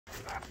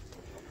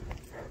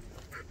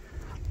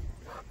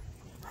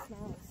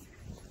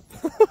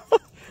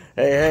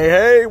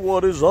Hey,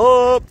 what is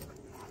up?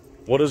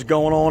 What is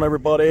going on,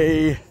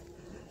 everybody?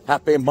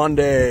 Happy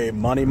Monday,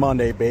 Money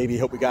Monday, baby.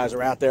 Hope you guys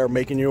are out there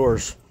making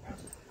yours.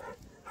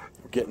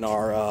 We're getting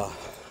our,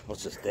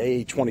 what's this,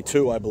 day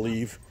 22, I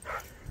believe,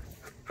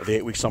 of the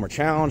 8-week summer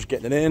challenge,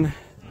 getting it in.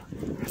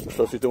 We're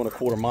supposed to be doing a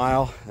quarter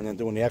mile and then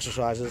doing the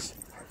exercises.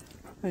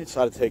 I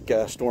decided to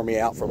take Stormy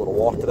out for a little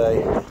walk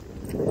today.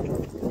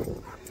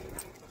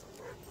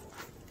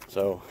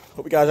 So,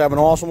 hope you guys have an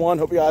awesome one.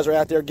 Hope you guys are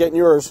out there getting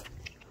yours.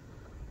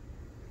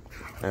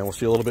 And we'll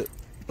see you a little bit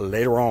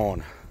later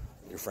on.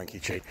 Your Frankie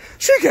Chait.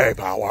 CK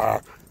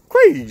Power.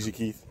 Crazy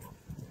Keith.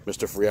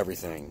 Mr. Free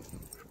Everything.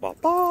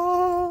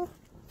 Ba-ba.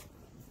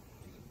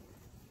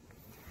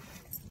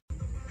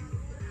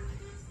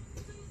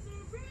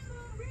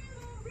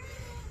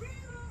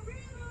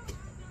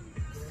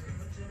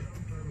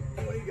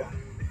 What do you got?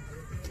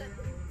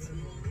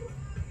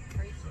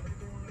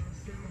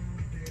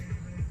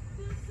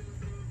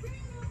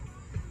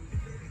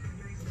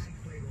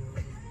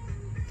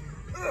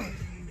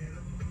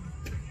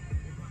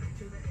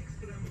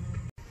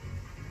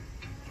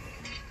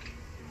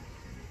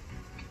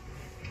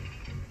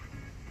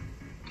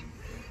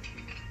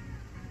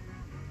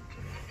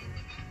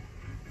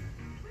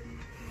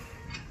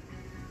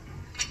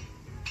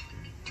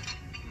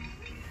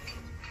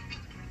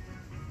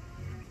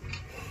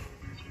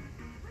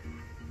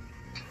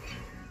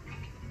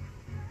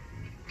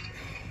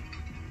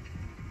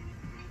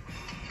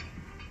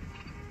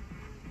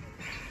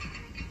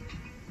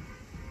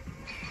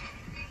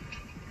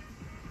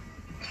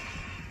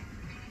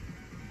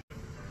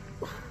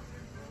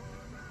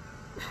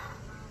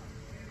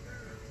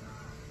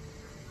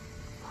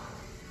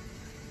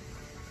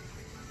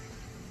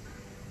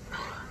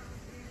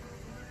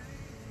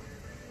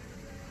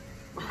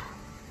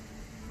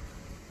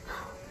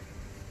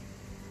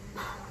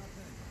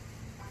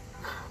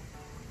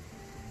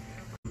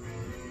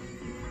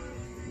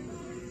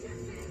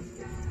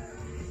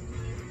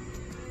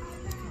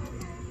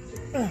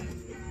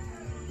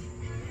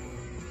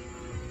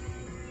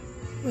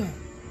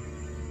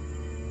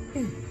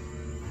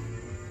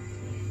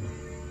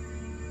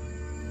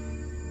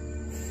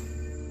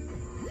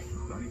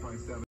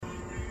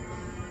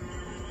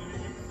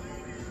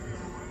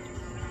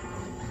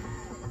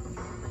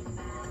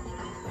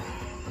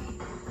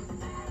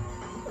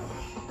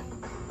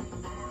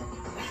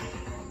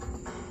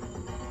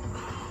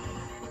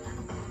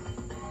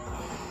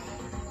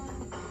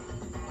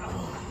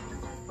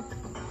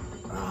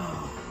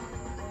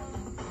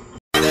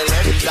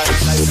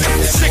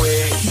 Sick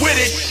with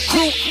it,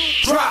 group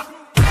drop.